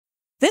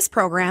This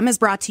program is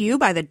brought to you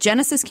by the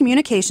Genesis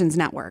Communications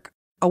Network,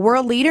 a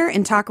world leader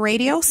in talk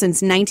radio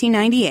since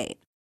 1998.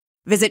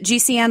 Visit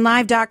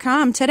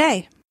GCNlive.com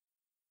today.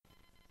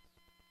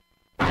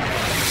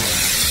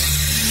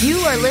 You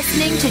are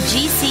listening to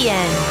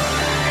GCN.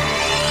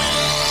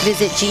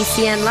 Visit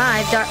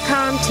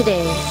GCNlive.com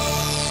today.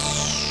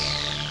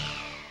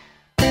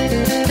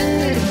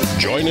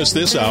 Join us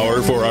this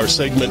hour for our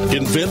segment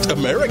Invent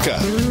America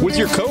with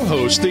your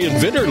co-host, the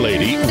inventor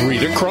lady,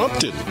 Rita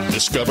Crompton.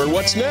 Discover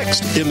what's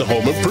next in the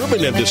home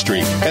improvement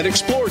industry and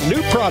explore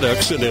new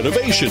products and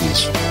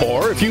innovations.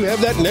 Or if you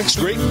have that next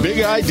great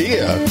big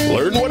idea,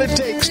 learn what it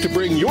takes to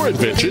bring your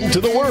invention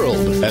to the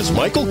world as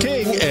Michael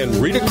King and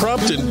Rita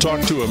Crompton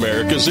talk to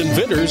America's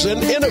inventors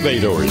and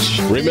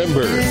innovators.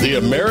 Remember, the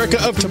America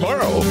of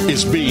tomorrow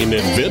is being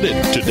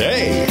invented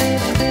today.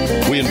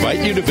 We invite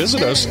you to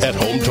visit us at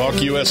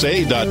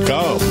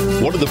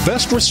HomeTalkUSA.com. One of the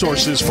best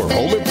resources for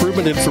home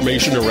improvement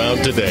information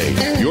around today.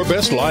 Your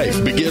best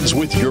life begins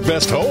with your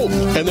best home,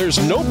 and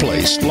there's no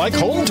place like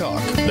Home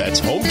Talk.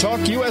 That's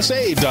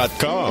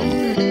HomeTalkUSA.com.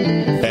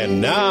 And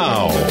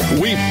now,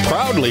 we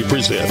proudly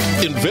present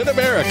Invent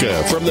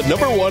America from the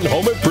 #1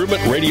 home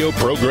improvement radio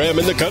program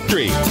in the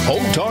country,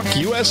 Home Talk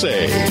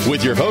USA,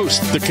 with your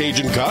host, the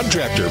Cajun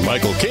contractor,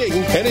 Michael King,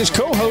 and his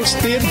co-host,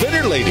 the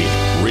inventor lady,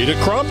 Rita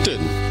Crompton.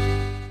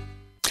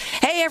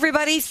 Hey,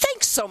 everybody.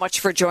 Thanks so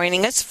much for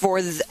joining us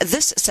for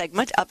this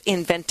segment of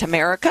Invent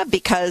America,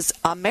 because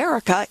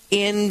America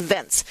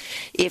invents.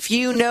 If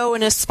you know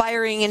an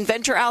aspiring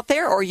inventor out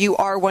there, or you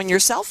are one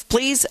yourself,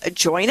 please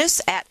join us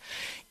at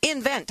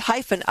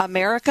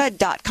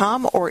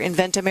invent-america.com or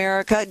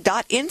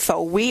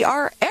inventamerica.info. We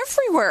are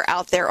everywhere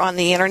out there on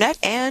the internet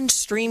and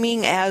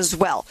streaming as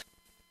well.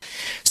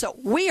 So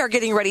we are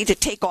getting ready to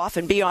take off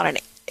and be on an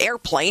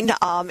airplane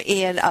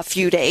in a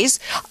few days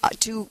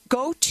to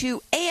go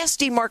to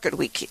ASD Market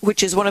Week,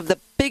 which is one of the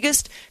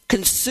biggest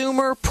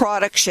consumer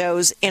product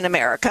shows in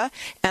America.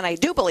 And I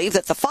do believe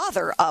that the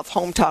father of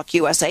Home Talk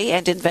USA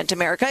and Invent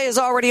America is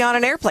already on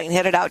an airplane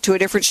headed out to a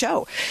different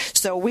show.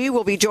 So we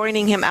will be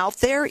joining him out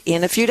there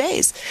in a few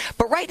days.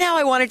 But right now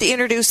I wanted to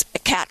introduce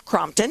Kat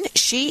Crompton.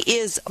 She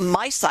is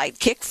my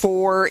sidekick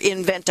for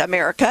Invent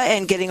America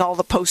and getting all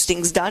the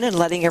postings done and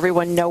letting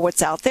everyone know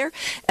what's out there,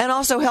 and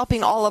also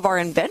helping all of our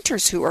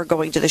inventors who are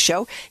going to the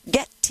show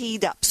get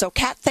teed up. So,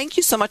 Kat, thank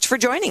you so much for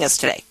joining us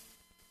today.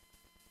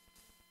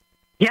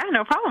 Yeah,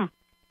 no problem.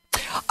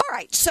 All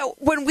right. So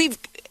when we've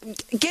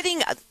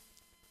getting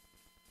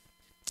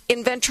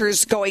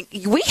inventors going,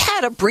 we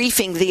had a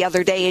briefing the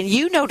other day, and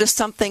you noticed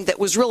something that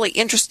was really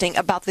interesting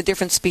about the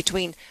difference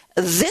between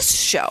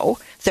this show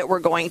that we're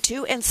going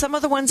to and some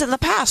of the ones in the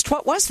past.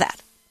 What was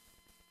that?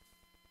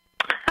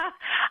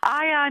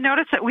 I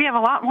noticed that we have a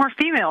lot more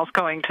females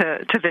going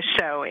to this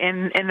show.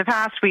 In the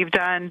past, we've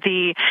done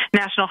the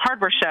National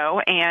Hardware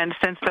Show, and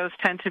since those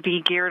tend to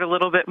be geared a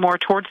little bit more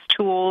towards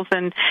tools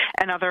and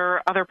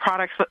other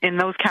products in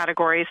those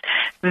categories,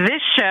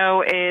 this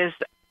show is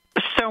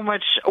so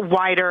much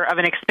wider of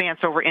an expanse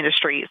over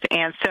industries.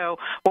 And so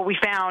what we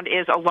found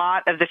is a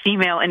lot of the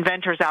female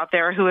inventors out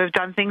there who have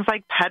done things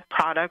like pet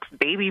products,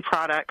 baby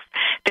products,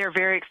 they're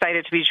very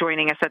excited to be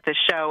joining us at this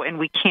show, and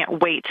we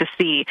can't wait to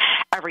see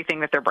everything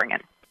that they're bringing.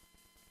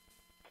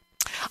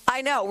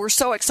 I know. We're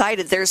so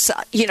excited. There's,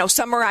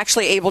 some are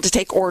actually able to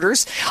take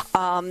orders.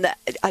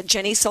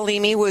 Jenny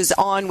Salimi was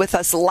on with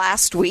us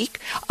last week.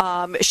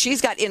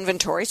 She's got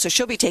inventory, so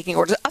she'll be taking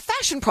orders. A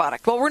fashion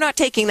product. Well, we're not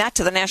taking that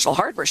to the National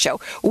Hardware Show.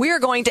 We're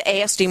going to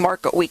ASD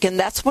Market Week, and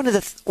that's one of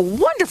the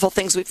wonderful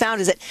things we found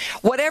is that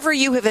whatever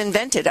you have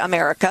invented,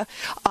 America,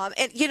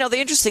 the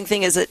interesting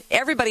thing is that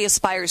everybody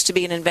aspires to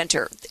be an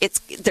inventor.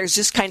 There's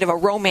just kind of a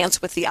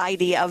romance with the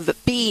idea of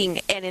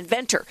being an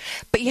inventor.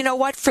 But you know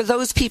what? For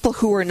those people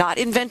who are not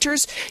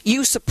inventors,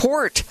 you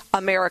support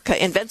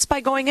America Invents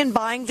by going and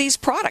buying these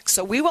products.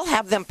 So we will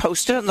have them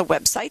posted on the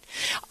website.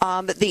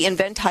 The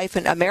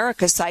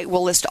Invent-America site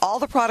will list all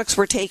the products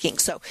we're taking.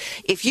 So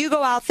if you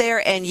go out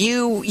there and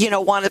you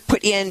want to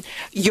put in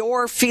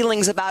your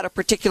feelings about a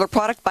particular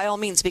product, by all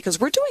means, because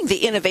we're doing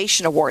the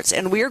Innovation Awards,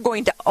 and we are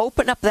going to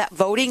open up that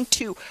voting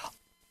to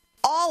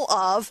all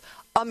of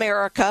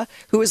America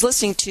who is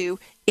listening to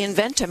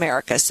Invent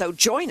America. So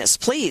join us,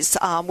 please.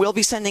 We'll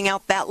be sending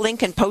out that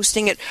link and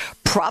posting it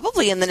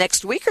probably in the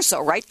next week or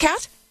so. Right,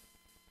 Kat?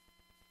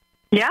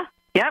 Yeah.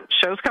 Yep.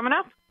 Show's coming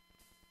up.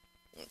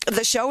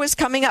 The show is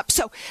coming up.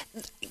 So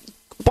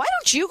why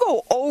don't you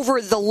go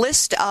over the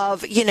list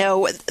of,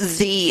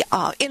 the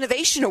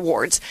Innovation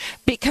Awards,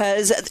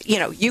 because,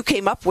 you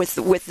came up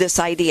with this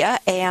idea,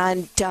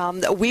 and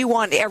we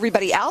want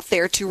everybody out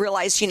there to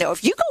realize,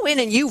 if you go in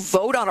and you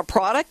vote on a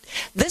product,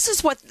 this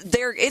is what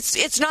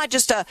it's not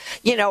just a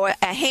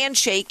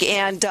handshake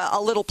and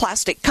a little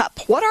plastic cup.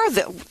 What are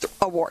the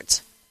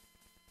awards?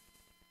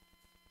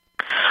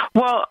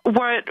 Well,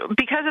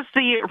 because it's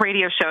the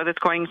radio show that's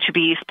going to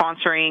be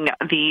sponsoring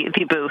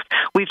the booth,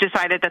 we've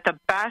decided that the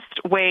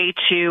best way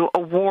to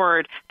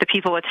award the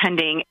people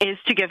attending is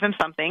to give them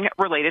something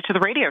related to the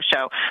radio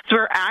show. So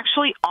we're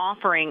actually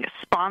offering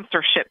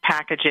sponsorship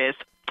packages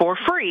for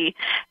free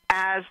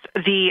as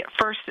the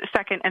first,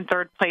 second, and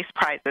third place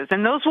prizes.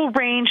 And those will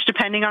range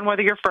depending on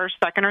whether you're first,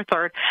 second, or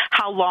third,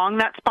 how long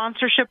that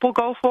sponsorship will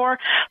go for.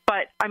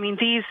 But, I mean,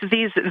 these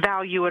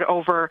value at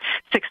over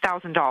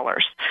 $6,000.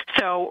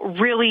 So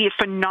really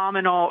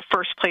phenomenal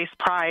first place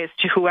prize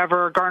to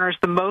whoever garners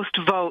the most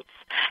votes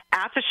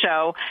at the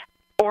show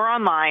or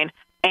online.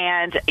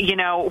 And, you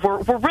know,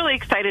 we're really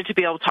excited to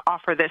be able to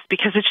offer this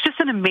because it's just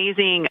an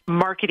amazing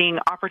marketing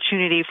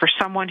opportunity for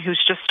someone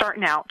who's just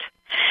starting out.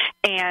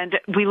 And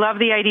we love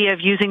the idea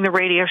of using the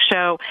radio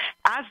show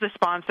as the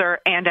sponsor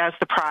and as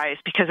the prize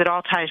because it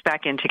all ties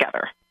back in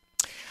together.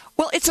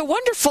 Well, it's a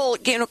wonderful,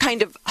 you know,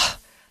 kind of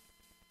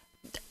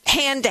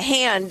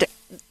hand-to-hand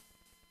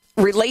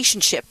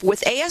relationship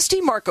with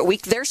ASD Market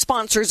Week. They're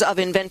sponsors of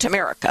Invent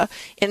America.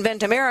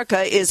 Invent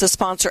America is a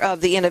sponsor of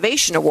the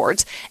Innovation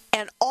Awards,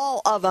 and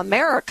all of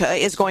America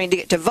is going to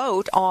get to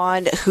vote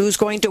on who's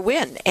going to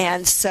win.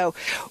 And so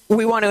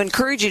we want to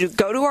encourage you to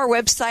go to our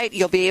website.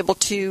 You'll be able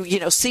to, you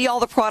know, see all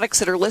the products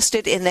that are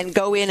listed and then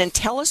go in and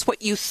tell us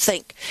what you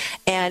think.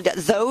 And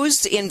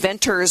those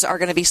inventors are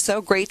going to be so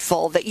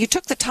grateful that you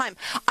took the time.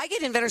 I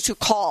get inventors who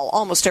call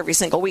almost every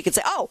single week and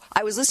say, oh,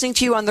 I was listening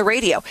to you on the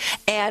radio,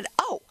 and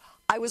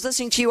I was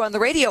listening to you on the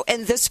radio,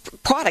 and this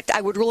product,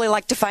 I would really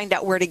like to find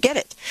out where to get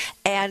it.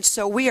 And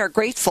so we are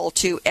grateful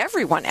to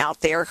everyone out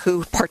there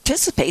who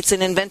participates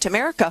in Invent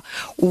America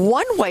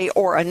one way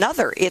or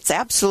another. It's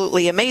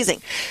absolutely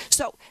amazing.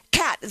 So,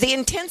 Kat, the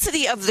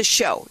intensity of the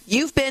show.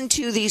 You've been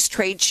to these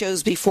trade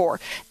shows before.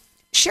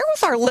 Share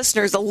with our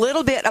listeners a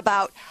little bit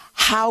about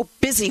how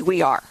busy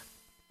we are.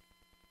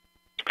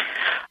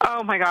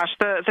 Oh, my gosh.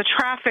 The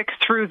traffic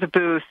through the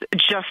booth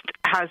just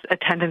has a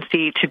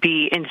tendency to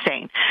be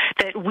insane.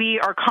 That we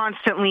are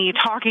constantly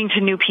talking to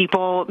new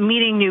people,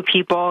 meeting new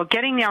people,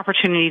 getting the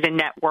opportunity to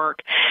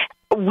network.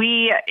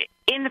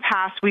 In the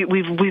past,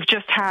 we've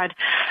just had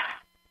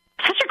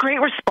such a great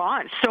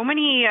response. So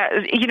many,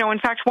 in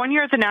fact, one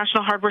year at the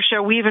National Hardware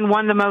Show, we even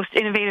won the most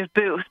innovative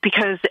booth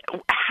because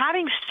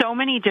having so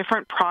many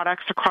different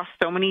products across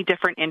so many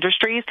different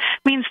industries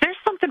means there's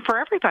something for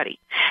everybody.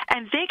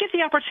 And they get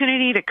the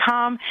opportunity to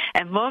come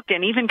and look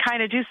and even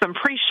kind of do some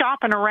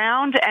pre-shopping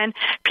around, and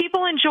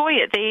people enjoy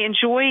it. They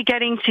enjoy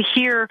getting to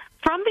hear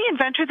from the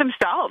inventor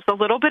themselves a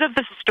little bit of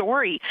the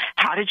story.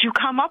 How did you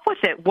come up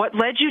with it? What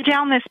led you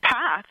down this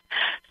path?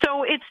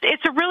 So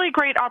it's a really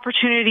great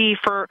opportunity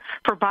for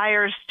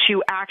buyers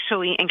to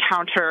actually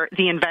encounter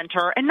the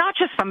inventor and not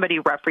just somebody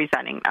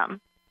representing them.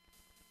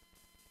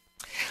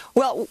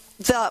 Well,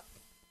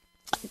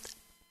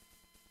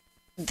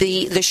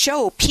 the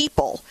show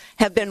people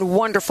have been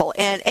wonderful,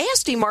 and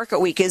ASD Market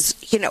Week is,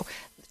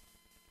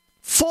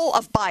 full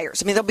of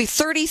buyers. I mean, there'll be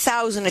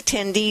 30,000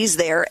 attendees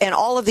there, and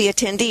all of the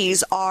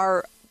attendees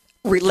are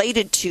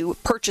related to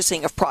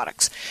purchasing of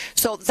products.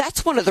 So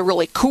that's one of the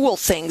really cool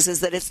things, is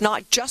that it's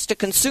not just a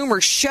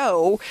consumer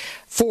show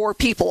for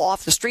people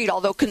off the street,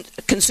 although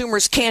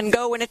consumers can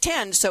go and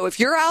attend. So if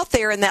you're out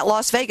there in that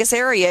Las Vegas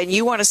area and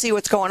you want to see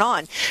what's going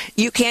on,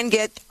 you can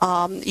get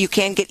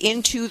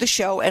into the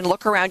show and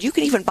look around. You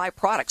can even buy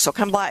products. So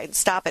come by and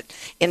stop at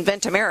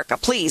Invent America,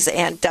 please,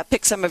 and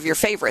pick some of your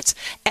favorites,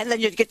 and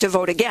then you get to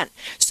vote again.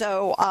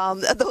 So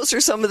those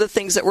are some of the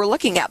things that we're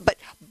looking at. But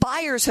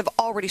buyers have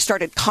already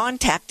started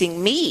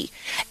contacting me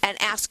and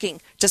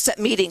asking to set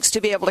meetings to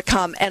be able to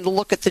come and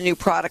look at the new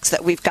products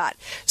that we've got.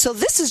 So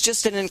this is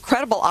just an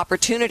incredible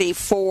opportunity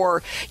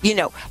for,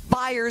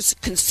 buyers,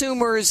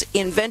 consumers,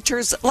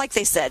 inventors. Like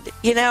they said,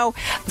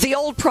 the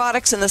old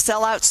products and the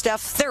sellout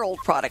stuff, they're old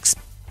products.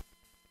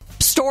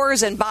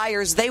 Stores and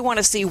buyers, they want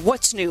to see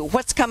what's new,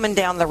 what's coming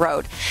down the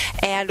road.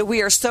 And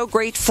we are so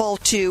grateful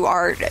to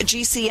our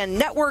GCN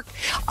network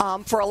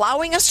for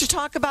allowing us to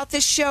talk about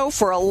this show,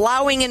 for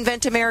allowing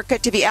Invent America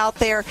to be out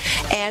there,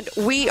 and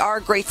we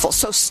are grateful.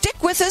 So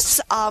stick with us.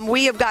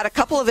 We have got a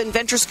couple of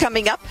inventors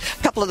coming up,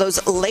 a couple of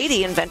those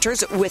lady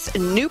inventors with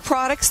new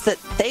products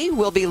that they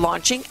will be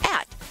launching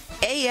at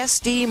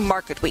ASD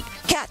Market Week.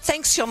 Kat,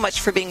 thanks so much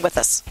for being with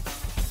us.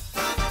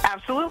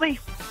 Absolutely.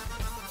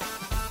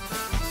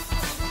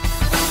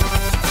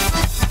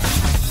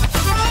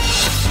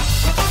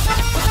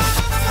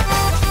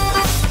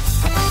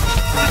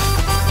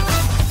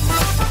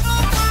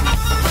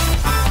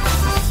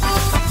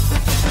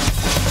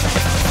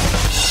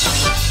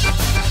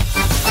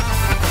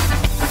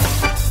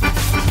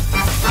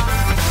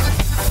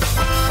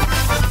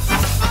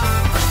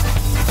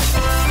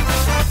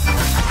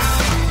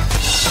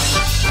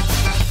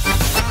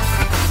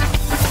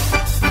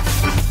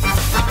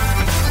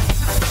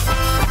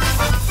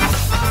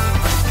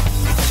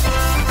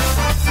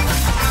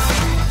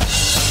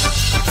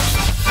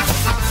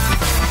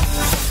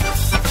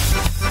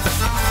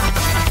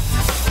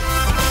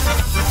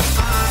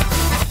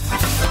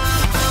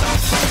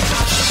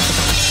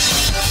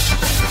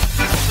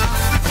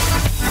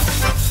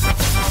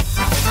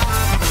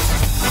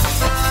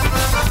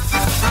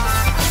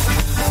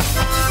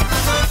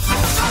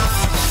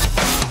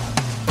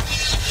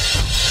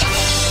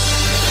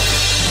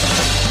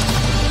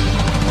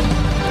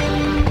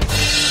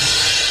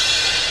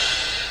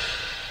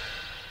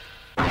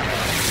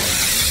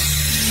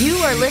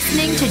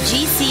 listening to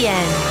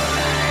GCN.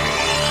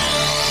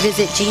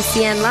 Visit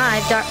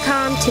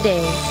GCNlive.com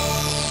today.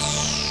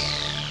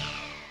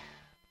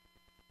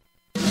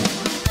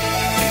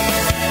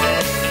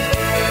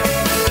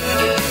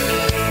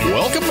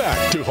 Welcome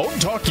back to Home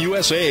Talk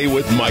USA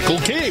with Michael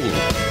King.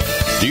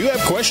 Do you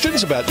have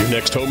questions about your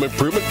next home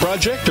improvement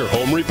project or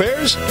home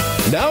repairs?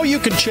 Now you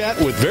can chat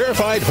with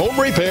verified home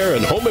repair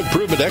and home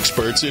improvement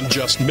experts in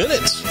just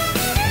minutes.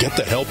 Get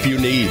the help you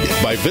need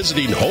by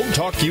visiting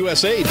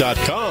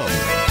HomeTalkUSA.com.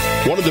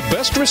 One of the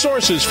best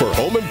resources for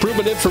home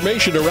improvement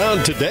information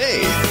around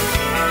today.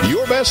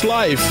 Your best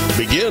life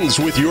begins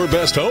with your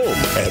best home,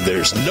 and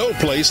there's no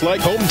place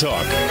like Home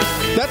Talk.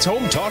 That's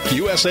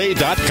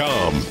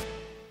HomeTalkUSA.com.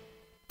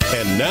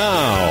 And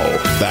now,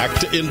 back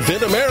to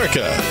Invent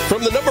America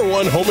from the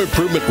 #1 home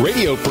improvement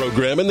radio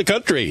program in the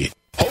country.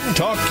 Home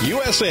Talk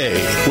USA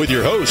with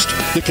your host,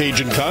 the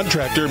Cajun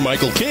contractor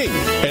Michael King,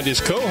 and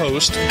his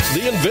co-host,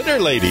 the Inventor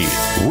lady,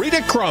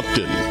 Rita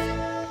Crompton.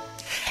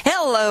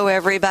 Hello,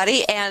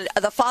 everybody. And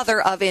the father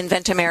of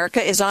Invent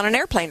America is on an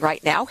airplane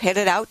right now,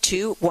 headed out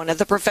to one of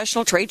the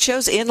professional trade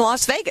shows in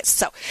Las Vegas.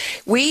 So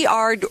we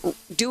are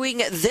doing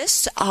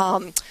this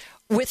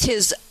with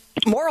his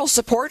moral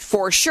support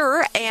for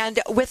sure, and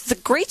with the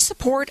great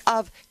support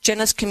of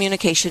Jenna's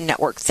Communication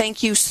Network.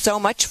 Thank you so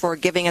much for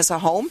giving us a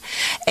home.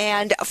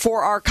 And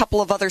for our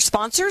couple of other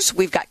sponsors,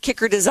 we've got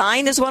Kicker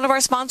Design as one of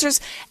our sponsors,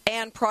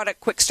 and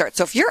Product Quick Start.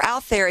 So if you're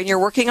out there and you're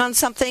working on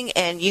something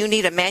and you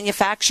need a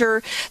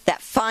manufacturer,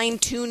 that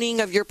fine-tuning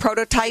of your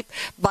prototype,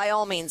 by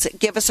all means,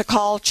 give us a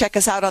call. Check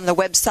us out on the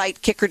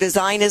website. Kicker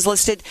Design is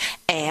listed,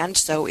 and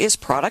so is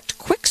Product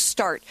Quick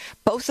Start.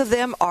 Both of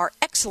them are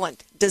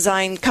excellent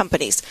design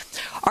companies.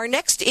 Our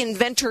next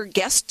inventor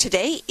guest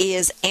today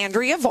is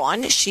Andrea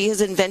Vaughan. She has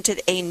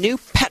invented a new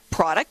pet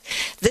product.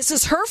 This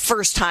is her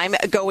first time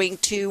going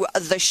to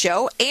the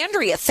show.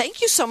 Andrea, thank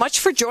you so much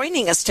for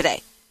joining us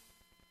today.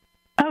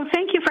 Oh,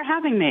 thank you for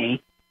having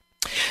me.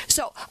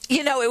 So,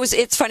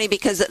 it's funny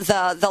because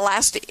the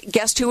last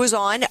guest who was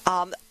on,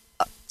 a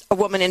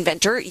woman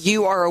inventor,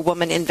 you are a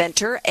woman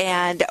inventor,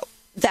 and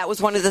that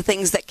was one of the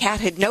things that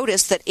Kat had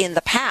noticed, that in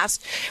the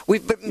past,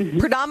 we've been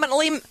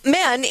predominantly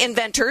men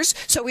inventors,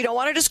 so we don't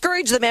want to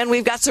discourage the men.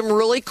 We've got some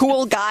really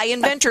cool guy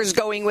inventors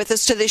going with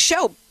us to this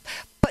show.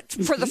 But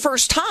for the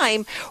first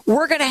time,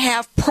 we're going to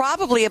have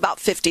probably about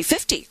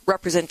 50-50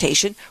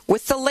 representation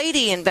with the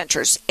lady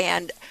inventors.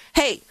 And,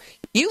 hey,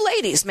 you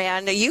ladies,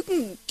 man, you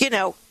can,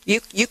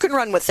 you can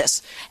run with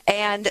this.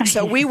 And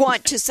so we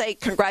want to say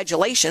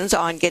congratulations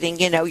on getting,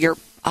 your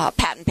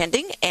patent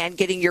pending and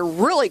getting your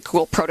really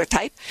cool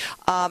prototype.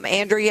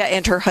 Andrea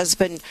and her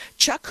husband,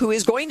 Chuck, who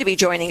is going to be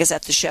joining us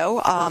at the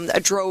show,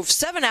 drove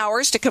 7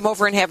 hours to come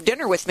over and have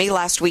dinner with me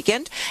last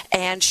weekend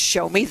and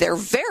show me their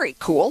very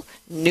cool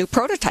new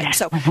prototype.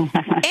 So,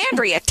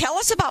 Andrea, tell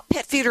us about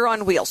Pet Feeder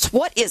on Wheels.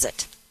 What is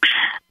it?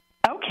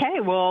 Okay,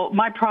 well,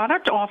 my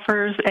product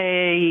offers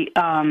a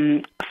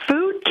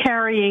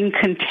food-carrying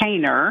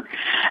container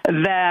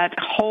that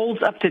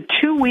holds up to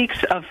 2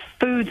 weeks of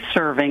food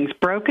servings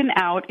broken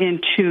out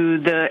into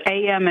the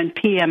AM and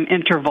PM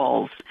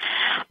intervals.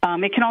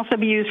 It can also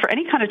be used for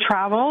any kind of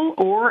travel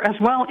or as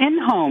well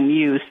in-home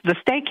use, the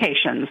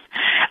staycations.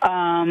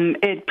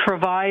 It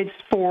provides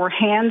for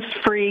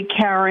hands-free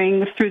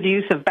carrying through the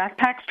use of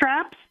backpack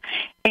straps,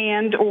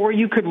 or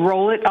you could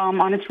roll it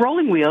on its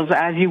rolling wheels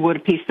as you would a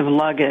piece of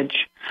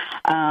luggage.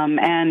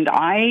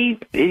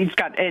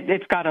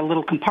 It's got a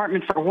little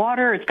compartment for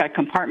water. It's got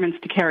compartments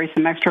to carry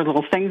some extra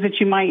little things that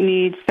you might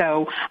need.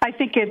 So I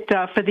think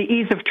for the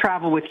ease of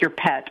travel with your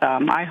pet,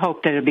 I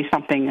hope that it'll be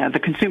something the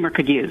consumer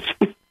could use.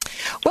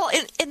 Well,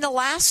 in the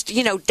last,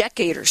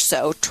 decade or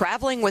so,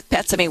 traveling with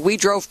pets, we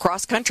drove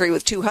cross-country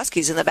with 2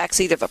 huskies in the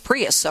backseat of a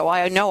Prius, so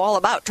I know all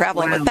about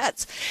traveling with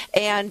pets.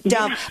 And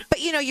but,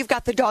 you've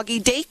got the doggy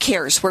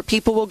daycares where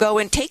people will go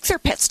and take their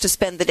pets to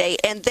spend the day,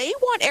 and they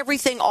want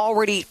everything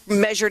already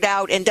measured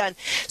out and done,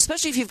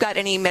 especially if you've got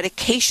any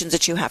medications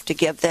that you have to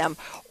give them,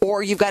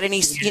 or you've got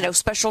any,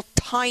 special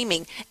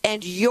timing.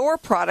 And your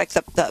product,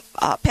 the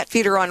Pet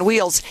Feeder on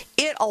Wheels,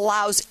 it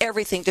allows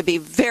everything to be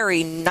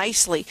very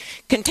nicely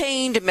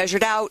contained,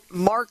 measured out,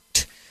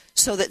 marked,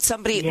 so that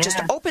somebody just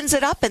opens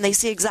it up and they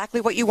see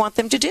exactly what you want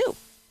them to do.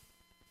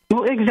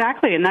 Well,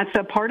 exactly, and that's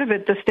a part of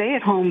it, the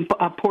stay-at-home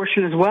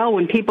portion as well.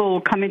 When people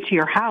come into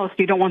your house,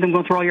 you don't want them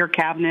going through all your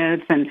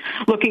cabinets and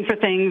looking for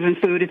things and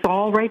food. It's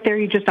all right there.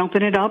 You just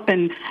open it up,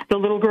 and the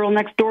little girl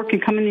next door can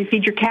come in and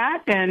feed your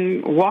cat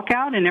and walk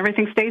out, and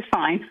everything stays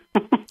fine.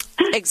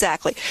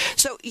 Exactly.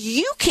 So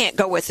you can't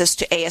go with us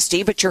to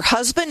ASD, but your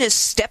husband is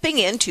stepping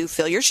in to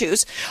fill your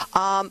shoes.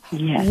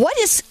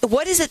 Yes.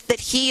 What is it that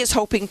he is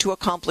hoping to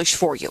accomplish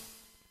for you?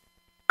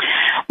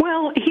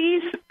 Well,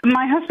 he's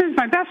My husband's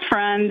my best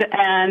friend,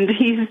 and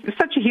he's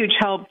such a huge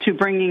help to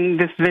bringing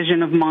this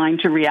vision of mine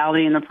to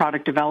reality in the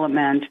product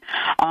development.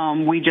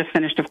 We just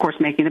finished, of course,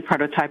 making the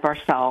prototype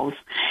ourselves,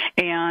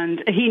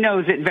 and he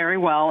knows it very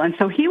well. And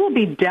so he will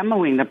be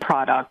demoing the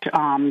product,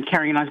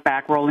 carrying it on his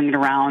back, rolling it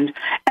around,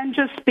 and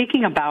just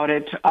speaking about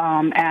it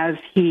as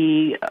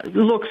he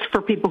looks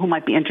for people who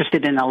might be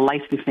interested in a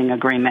licensing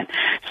agreement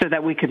so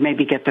that we could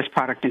maybe get this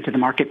product into the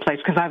marketplace,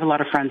 because I have a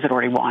lot of friends that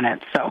already want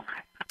it. So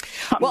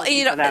I'm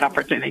looking for that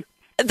opportunity.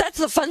 That's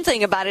the fun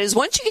thing about it, is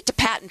once you get to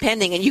patent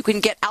pending and you can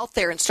get out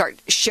there and start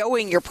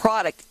showing your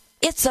product,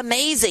 it's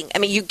amazing. I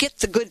mean, you get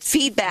the good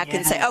feedback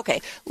and say,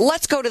 okay,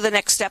 let's go to the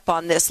next step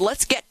on this.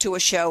 Let's get to a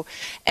show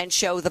and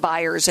show the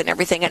buyers and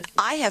everything. And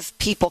I have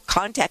people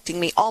contacting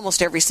me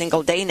almost every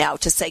single day now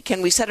to say,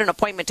 can we set an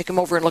appointment to come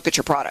over and look at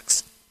your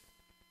products?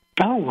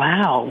 Oh,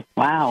 wow.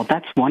 Wow,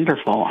 that's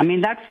wonderful. I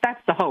mean,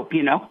 that's the hope,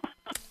 you know.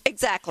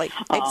 Exactly.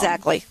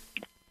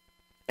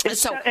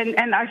 So,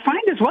 and I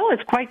find as well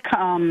it's quite,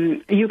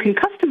 you can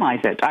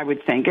customize it, I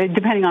would think,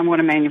 depending on what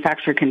a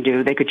manufacturer can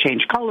do. They could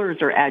change colors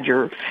or add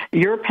your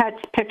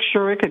pet's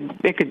picture.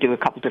 It could do a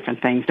couple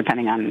different things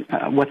depending on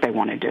what they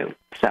want to do.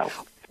 So.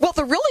 Well,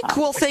 the really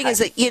cool thing is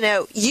that,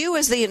 you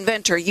as the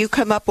inventor, you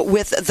come up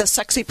with the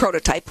sexy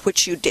prototype,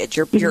 which you did.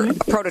 Your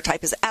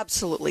prototype is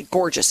absolutely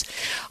gorgeous.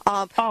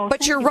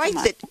 But you're right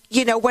that,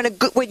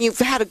 when you've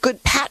had a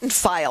good patent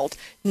filed,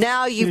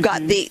 now you've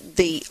got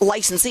the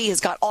licensee has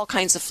got all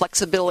kinds of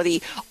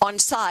flexibility on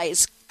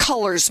size,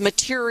 colors,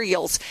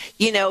 materials.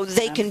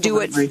 They can do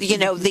it,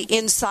 the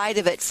inside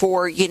of it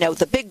for,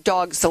 the big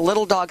dogs, the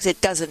little dogs.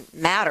 It doesn't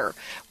matter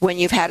when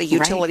you've had a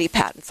utility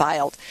patent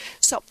filed.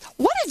 So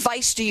what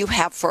advice do you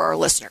have for our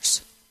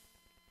listeners?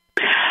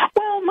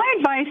 Well, my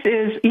advice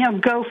is,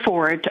 go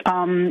for it.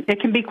 It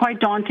can be quite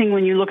daunting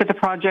when you look at the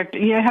project.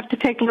 You have to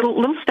take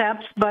little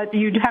steps, but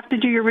you have to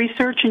do your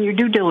research and your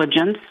due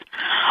diligence.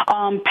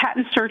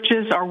 Patent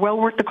searches are well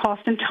worth the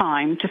cost and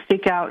time to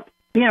seek out,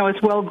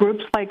 as well,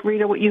 groups like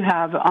Rita, what you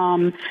have,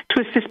 to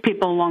assist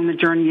people along the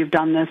journey. You've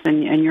done this,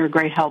 and you're a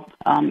great help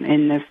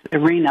in this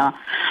arena.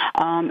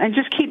 And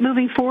just keep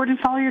moving forward and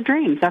follow your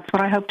dreams. That's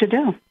what I hope to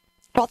do.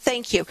 Well,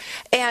 thank you,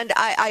 and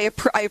I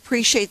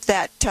appreciate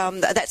that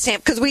that Sam,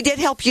 because we did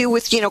help you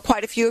with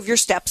quite a few of your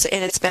steps,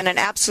 and it's been an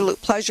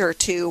absolute pleasure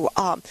to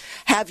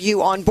have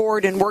you on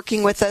board and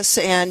working with us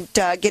and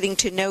getting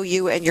to know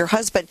you and your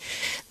husband.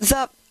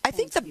 I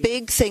think the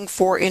big thing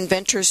for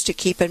inventors to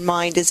keep in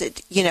mind is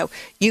that you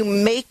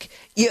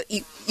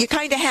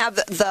kind of have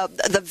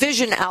the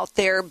vision out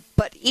there,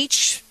 but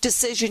each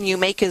decision you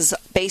make is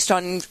based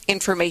on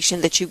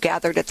information that you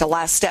gathered at the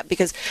last step.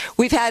 Because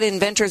we've had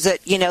inventors that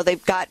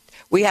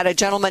we had a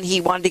gentleman,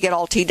 he wanted to get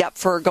all teed up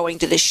for going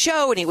to this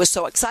show, and he was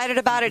so excited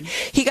about it.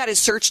 He got his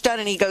search done,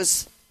 and he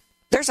goes,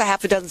 "There's a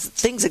half a dozen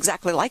things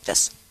exactly like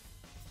this."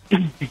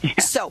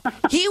 So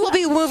he will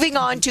be moving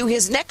on to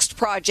his next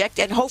project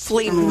and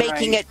hopefully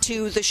making it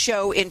to the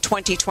show in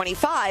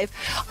 2025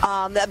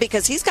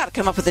 because he's got to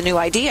come up with a new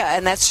idea.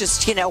 And that's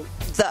just,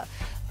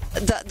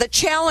 the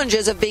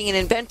challenges of being an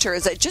inventor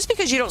is that just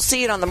because you don't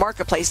see it on the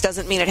marketplace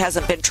doesn't mean it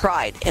hasn't been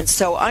tried. And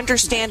so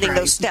understanding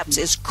those steps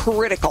is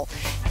critical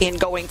in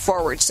going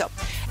forward. So,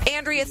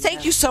 Andrea,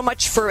 thank you so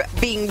much for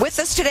being with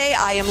us today.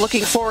 I am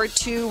looking forward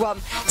to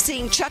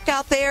seeing Chuck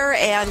out there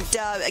and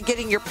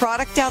getting your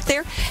product out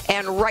there.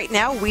 And right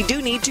now, we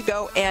do need to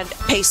go and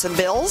pay some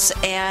bills.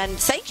 And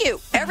thank you,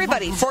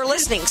 everybody, for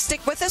listening.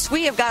 Stick with us.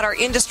 We have got our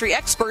industry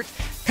expert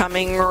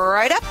coming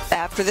right up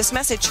after this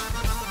message.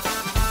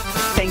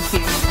 Thank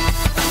you.